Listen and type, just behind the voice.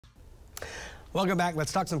Welcome back.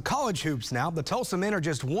 Let's talk some college hoops now. The Tulsa men are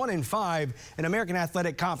just 1-5 in American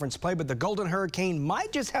Athletic Conference play, but the Golden Hurricane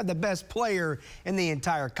might just have the best player in the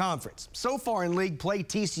entire conference. So far in league play,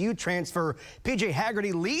 TCU transfer P.J.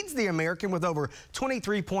 Haggerty leads the American with over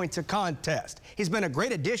 23 points a contest. He's been a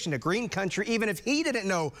great addition to Green Country, even if he didn't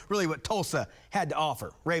know really what Tulsa had to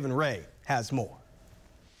offer. Raven Ray has more.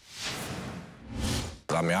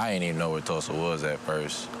 I mean, I didn't even know where Tulsa was at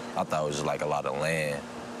first. I thought it was just like a lot of land,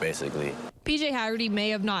 basically. P.J. Haggerty may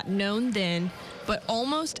have not known then, but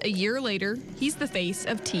almost a year later, he's the face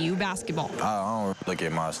of TU basketball. I don't look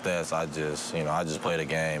at my stats. I just play the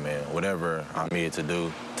game, and whatever I'm needed to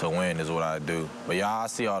do to win is what I do. But yeah, I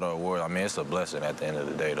see all the awards. I mean, it's a blessing at the end of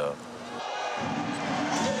the day, though.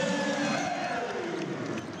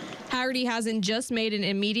 Haggerty hasn't just made an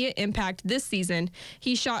immediate impact this season.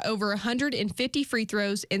 He shot over 150 free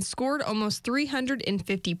throws and scored almost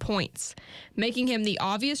 350 points, making him the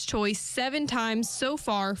obvious choice 7 times so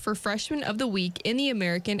far for Freshman of the Week in the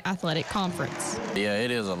American Athletic Conference. Yeah, it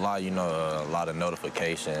is a lot, a lot of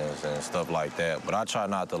notifications and stuff like that. But I try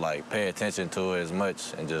not to, pay attention to it as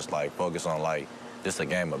much and just, focus on, just a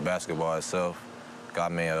game of basketball itself. I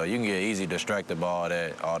mean, you can get easy distracted by all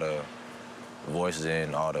that, all the voices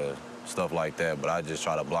and all the stuff like that, but I just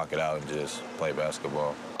try to block it out and just play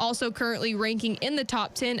basketball. Also currently ranking in the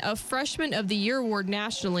top 10 of Freshman of the Year award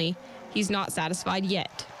nationally, he's not satisfied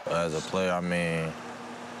yet. As a player, I mean,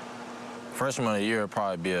 Freshman of the Year would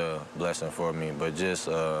probably be a blessing for me, but just,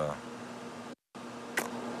 I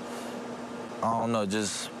don't know,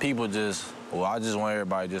 just people I just want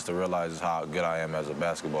everybody just to realize how good I am as a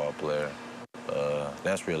basketball player.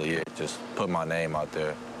 That's really it, just put my name out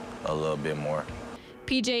there a little bit more.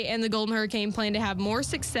 PJ and the Golden Hurricane plan to have more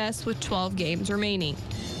success with 12 games remaining.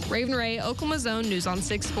 Raven Ray, Oklahoma Zone News on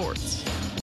 6 Sports.